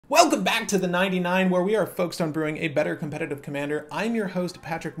Welcome back to the 99, where we are focused on brewing a better competitive commander. I'm your host,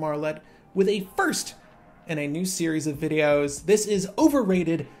 Patrick Marlette, with a first in a new series of videos. This is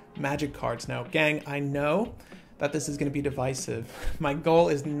Overrated Magic cards. Now, gang, I know that this is going to be divisive. My goal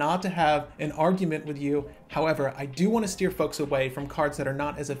is not to have an argument with you. However, I do want to steer folks away from cards that are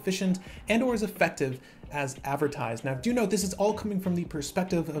not as efficient and or as effective as advertised. Now, do note this is all coming from the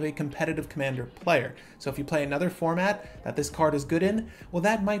perspective of a competitive commander player. So if you play another format that this card is good in, well,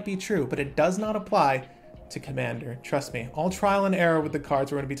 that might be true, but it does not apply to commander. Trust me, all trial and error with the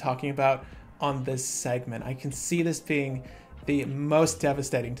cards we're going to be talking about on this segment. I can see this being the most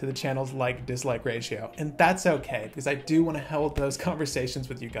devastating to the channel's like-dislike ratio, and that's okay, because I do want to hold those conversations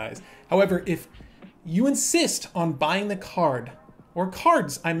with you guys. However, if you insist on buying the card or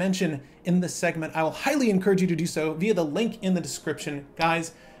cards I mention in this segment, I will highly encourage you to do so via the link in the description.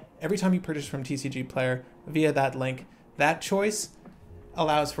 Guys, every time you purchase from TCG Player via that link, that choice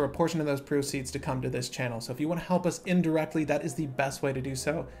allows for a portion of those proceeds to come to this channel. So if you want to help us indirectly, that is the best way to do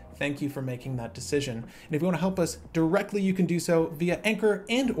so. Thank you for making that decision. And if you want to help us directly, you can do so via Anchor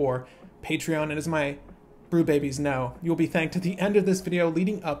and or Patreon. And as my brew babies know, you'll be thanked at the end of this video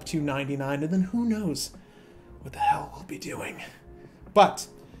leading up to 99, and then who knows what the hell we'll be doing. But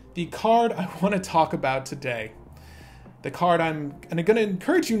the card I want to talk about today, the card I'm going to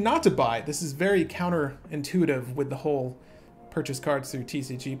encourage you not to buy. This is very counterintuitive with the whole purchase cards through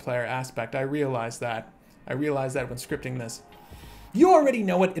TCG Player aspect. I realize that when scripting this. You already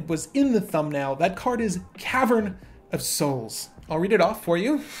know it. It was in the thumbnail. That card is Cavern of Souls. I'll read it off for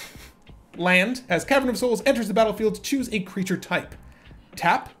you. Land. As Cavern of Souls enters the battlefield, choose a creature type.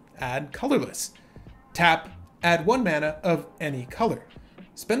 Tap, add colorless. Tap, add 1 mana of any color.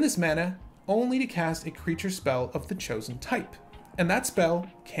 Spend this mana only to cast a creature spell of the chosen type, and that spell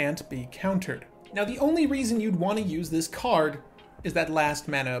can't be countered. Now, the only reason you'd want to use this card is that last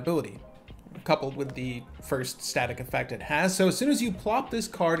mana ability, coupled with the first static effect it has. So as soon as you plop this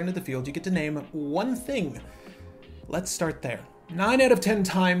card into the field, you get to name one thing. Let's start there. 9 out of 10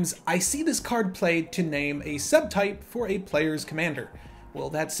 times, I see this card played to name a subtype for a player's commander. Will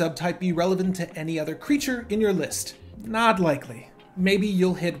that subtype be relevant to any other creature in your list? Not likely. Maybe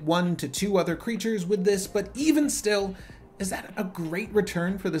you'll hit 1 to 2 other creatures with this, but even still, is that a great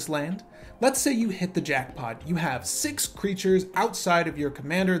return for this land? Let's say you hit the jackpot. You have 6 creatures outside of your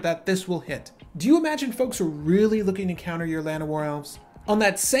commander that this will hit. Do you imagine folks are really looking to counter your Llanowar Elves? On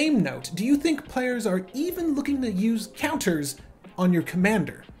that same note, do you think players are even looking to use counters on your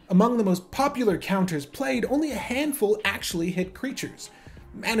commander? Among the most popular counters played, only a handful actually hit creatures.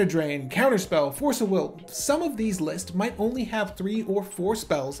 Mana Drain, Counterspell, Force of Will, some of these lists might only have 3 or 4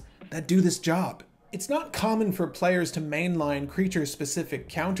 spells that do this job. It's not common for players to mainline creature-specific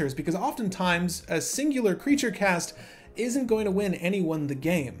counters because oftentimes a singular creature cast isn't going to win anyone the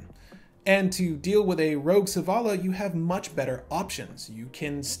game. And to deal with a Rogue Savala, you have much better options. You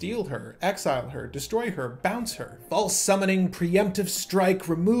can steal her, exile her, destroy her, bounce her. False Summoning, Preemptive Strike,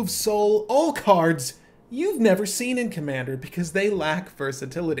 Remove Soul, all cards you've never seen in Commander because they lack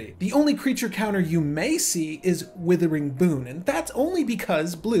versatility. The only creature counter you may see is Withering Boon, and that's only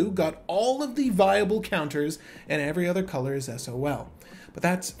because blue got all of the viable counters and every other color is SOL. But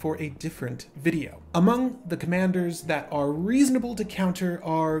that's for a different video. Among the commanders that are reasonable to counter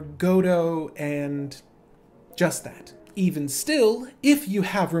are Godo and just that. Even still, if you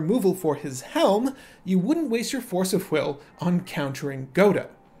have removal for his helm, you wouldn't waste your Force of Will on countering Godo.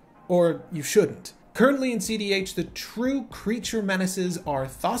 Or you shouldn't. Currently in cEDH, the true creature menaces are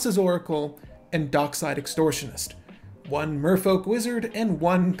Thassa's Oracle and Dockside Extortionist. 1 Merfolk Wizard and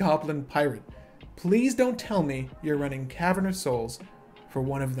 1 Goblin Pirate. Please don't tell me you're running Cavern of Souls for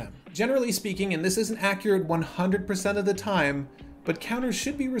one of them. Generally speaking, and this isn't accurate 100% of the time, but counters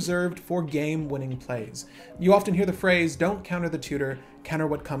should be reserved for game-winning plays. You often hear the phrase, don't counter the tutor, counter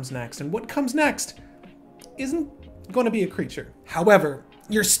what comes next. And what comes next isn't going to be a creature. However,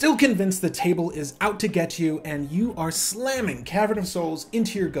 you're still convinced the table is out to get you, and you are slamming Cavern of Souls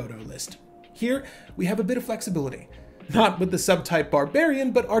into your Godo list. Here, we have a bit of flexibility. Not with the subtype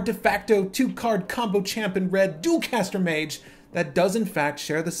Barbarian, but our de facto 2-card combo champ in red Dualcaster Mage that does in fact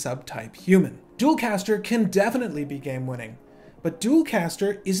share the subtype Human. Dualcaster can definitely be game-winning, but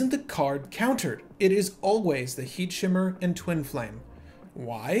Dualcaster isn't the card countered. It is always the Heat Shimmer and Twin Flame.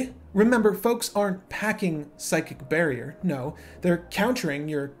 Why? Remember, folks aren't packing Psychic Barrier. No, they're countering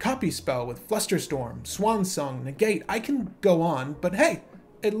your copy spell with Flusterstorm, Swan Song, Negate. I can go on, but hey,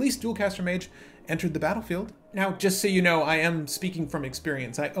 at least Dualcaster Mage entered the battlefield. Now, just so you know, I am speaking from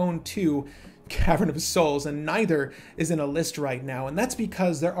experience. I own 2 Cavern of Souls, and neither is in a list right now, and that's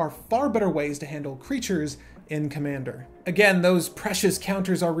because there are far better ways to handle creatures in Commander. Again, those precious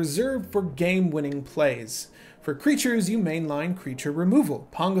counters are reserved for game-winning plays. For creatures, you mainline creature removal.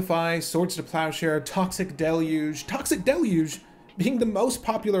 Pongify, Swords to Plowshare, Toxic Deluge being the most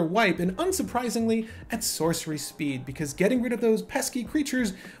popular wipe, and unsurprisingly, at sorcery speed, because getting rid of those pesky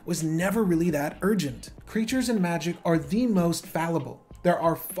creatures was never really that urgent. Creatures in Magic are the most fallible. There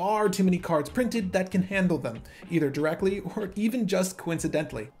are far too many cards printed that can handle them, either directly or even just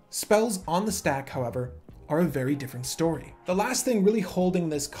coincidentally. Spells on the stack, however, are a very different story. The last thing really holding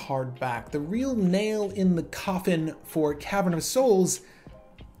this card back, the real nail in the coffin for Cavern of Souls,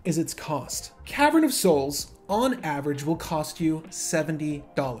 is its cost. Cavern of Souls, on average, will cost you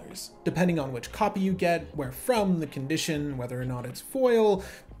 $70, depending on which copy you get, where from, the condition, whether or not it's foil.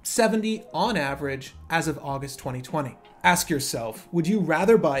 $70 on average as of August 2020. Ask yourself, would you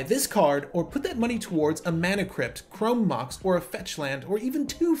rather buy this card or put that money towards a Mana Crypt, Chrome Mox, or a fetch land, or even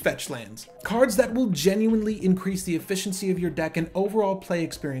 2 fetch lands? Cards that will genuinely increase the efficiency of your deck and overall play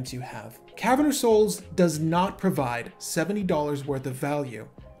experience you have. Cavern of Souls does not provide $70 worth of value,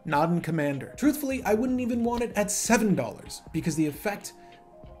 not in Commander. Truthfully, I wouldn't even want it at $7 because the effect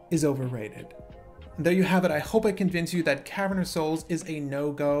is overrated. And there you have it. I hope I convince you that Cavern of Souls is a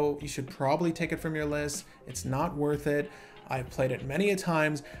no-go. You should probably take it from your list. It's not worth it. I've played it many a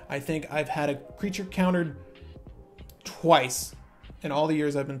times. I think I've had a creature countered twice in all the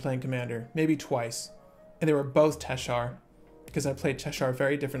years I've been playing Commander. Maybe twice. And they were both Teshar, because I played Teshar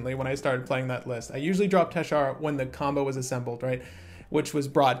very differently when I started playing that list. I usually dropped Teshar when the combo was assembled, right? Which was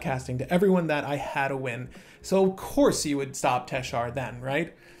broadcasting to everyone that I had a win. So of course you would stop Teshar then,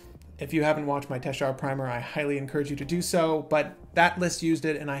 right? If you haven't watched my Teshar primer, I highly encourage you to do so, but that list used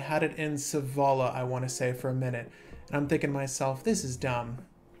it, and I had it in Savala, I want to say, for a minute. And I'm thinking to myself, this is dumb.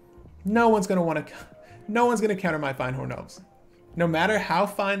 No one's going to counter my Fine-Horn Elves. No matter how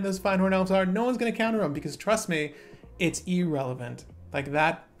fine those Fine-Horn Elves are, no one's going to counter them, because trust me, it's irrelevant. Like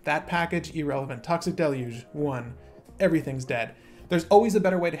that package, irrelevant. Toxic Deluge, 1. Everything's dead. There's always a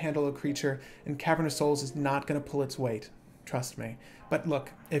better way to handle a creature, and Cavern of Souls is not going to pull its weight. Trust me. But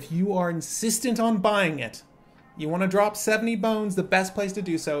look, if you are insistent on buying it, you want to drop 70 bones, the best place to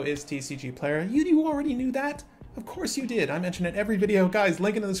do so is TCG Player. You already knew that. Of course you did. I mention it every video. Guys,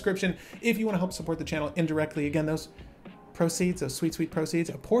 link in the description if you want to help support the channel indirectly. Again, those proceeds, those sweet, sweet proceeds,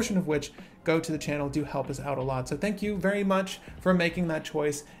 a portion of which go to the channel, do help us out a lot. So thank you very much for making that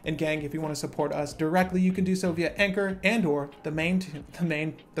choice. And gang, if you want to support us directly, you can do so via Anchor and or the main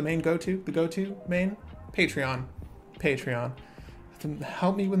go-to main Patreon.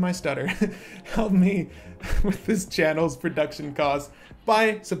 Help me with my stutter. Help me with this channel's production costs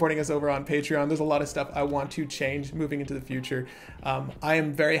by supporting us over on Patreon. There's a lot of stuff I want to change moving into the future. I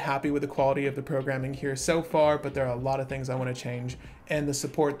am very happy with the quality of the programming here so far, but there are a lot of things I want to change, and the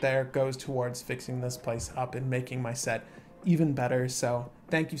support there goes towards fixing this place up and making my set even better. So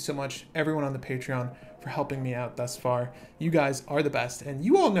thank you so much, everyone on the Patreon, for helping me out thus far. You guys are the best, and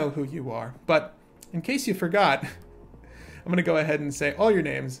you all know who you are. But in case you forgot, I'm going to go ahead and say all your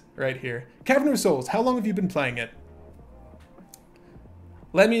names right here. Cavern of Souls, how long have you been playing it?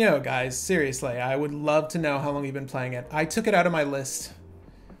 Let me know, guys. Seriously, I would love to know how long you've been playing it. I took it out of my list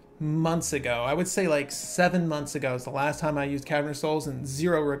months ago. I would say like 7 months ago is the last time I used Cavern of Souls, and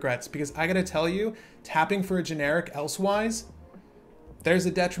 0 regrets. Because I got to tell you, tapping for a generic elsewise, there's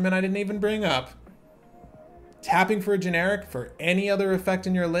a detriment I didn't even bring up. Tapping for a generic for any other effect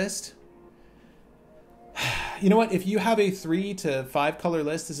in your list, you know what? If you have a 3 to 5 color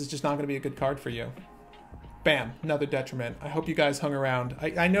list, this is just not going to be a good card for you. Bam, another detriment. I hope you guys hung around.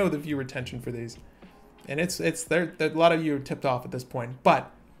 I know the viewer retention for these, and a lot of you are tipped off at this point.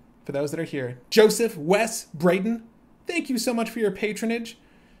 But for those that are here, Joseph, Wes, Braden, thank you so much for your patronage.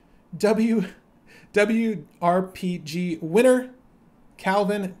 WRPG winner,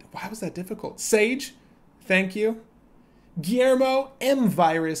 Calvin. Why was that difficult? Sage, thank you. Guillermo, M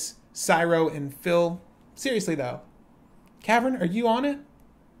Virus, Cyro, and Phil. Seriously though, Cavern, are you on it?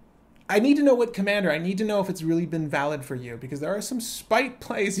 I need to know what Commander, I need to know if it's really been valid for you, because there are some spite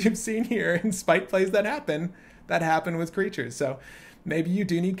plays you've seen here, and spite plays that happen with creatures. So maybe you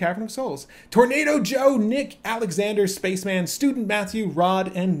do need Cavern of Souls. Tornado Joe, Nick, Alexander, Spaceman, Student Matthew,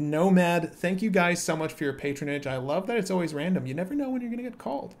 Rod, and Nomad. Thank you guys so much for your patronage. I love that it's always random. You never know when you're going to get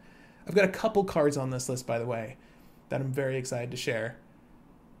called. I've got a couple cards on this list, by the way, that I'm very excited to share.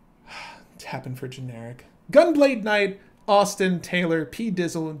 Tapping for generic. Gunblade Knight, Austin, Taylor, P.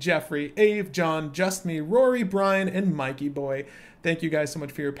 Dizzle, Jeffrey, Ave, John, Just Me, Rory, Brian, and Mikey Boy. Thank you guys so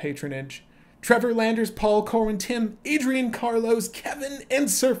much for your patronage. Trevor Landers, Paul, Corwin, Tim, Adrian, Carlos, Kevin, and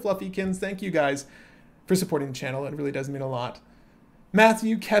Sir Fluffykins. Thank you guys for supporting the channel. It really does mean a lot.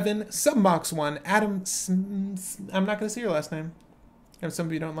 Matthew, Kevin, Submox1, Adam, I'm not going to say your last name. And some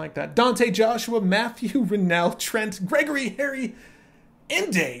of you don't like that. Dante, Joshua, Matthew, Renell, Trent, Gregory, Harry,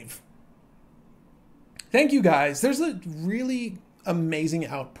 and Dave. Thank you guys. There's a really amazing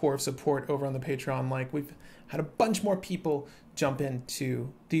outpour of support over on the Patreon. Like, we've had a bunch more people jump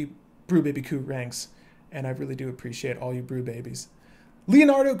into the Brew Baby Coup ranks, and I really do appreciate all you brew babies.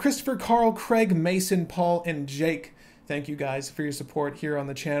 Leonardo, Christopher, Carl, Craig, Mason, Paul, and Jake. Thank you guys for your support here on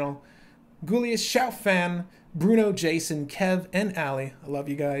the channel. Gulius, Shoutfan, Bruno, Jason, Kev, and Ali. I love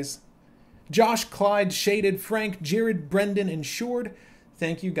you guys. Josh, Clyde, Shaded, Frank, Jared, Brendan, and Shord.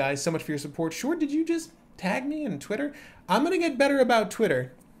 Thank you guys so much for your support. Shord, did you just tag me on Twitter? I'm going to get better about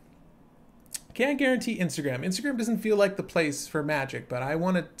Twitter. Can't guarantee Instagram. Instagram doesn't feel like the place for Magic, but I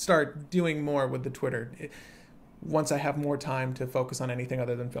want to start doing more with the Twitter once I have more time to focus on anything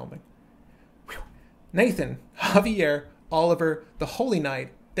other than filming. Whew. Nathan, Javier, Oliver, The Holy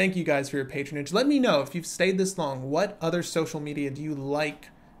Knight, thank you guys for your patronage. Let me know if you've stayed this long. What other social media do you like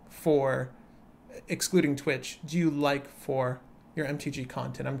for, excluding Twitch, do you like for your MTG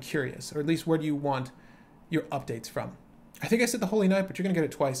content? I'm curious. Or at least where do you want your updates from? I think I said The Holy Knight, but you're going to get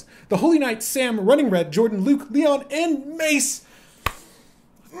it twice. The Holy Knight, Sam, Running Red, Jordan, Luke, Leon, and Mace.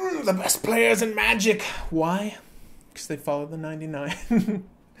 The best players in Magic. Why? Because they follow the 99.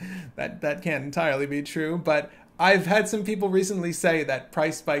 That can't entirely be true, but I've had some people recently say that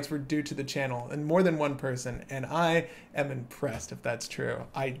price spikes were due to the channel, and more than one person, and I am impressed if that's true.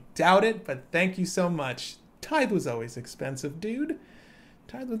 I doubt it, but thank you so much. Tithe was always expensive, dude.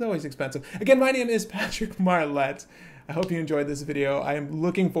 Tithe was always expensive. Again, my name is Patrick Marlette. I hope you enjoyed this video. I am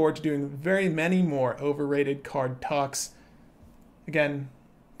looking forward to doing very many more overrated card talks. Again,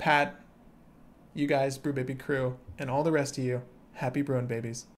 Pat, you guys, Brew Baby crew, and all the rest of you, happy brewing babies.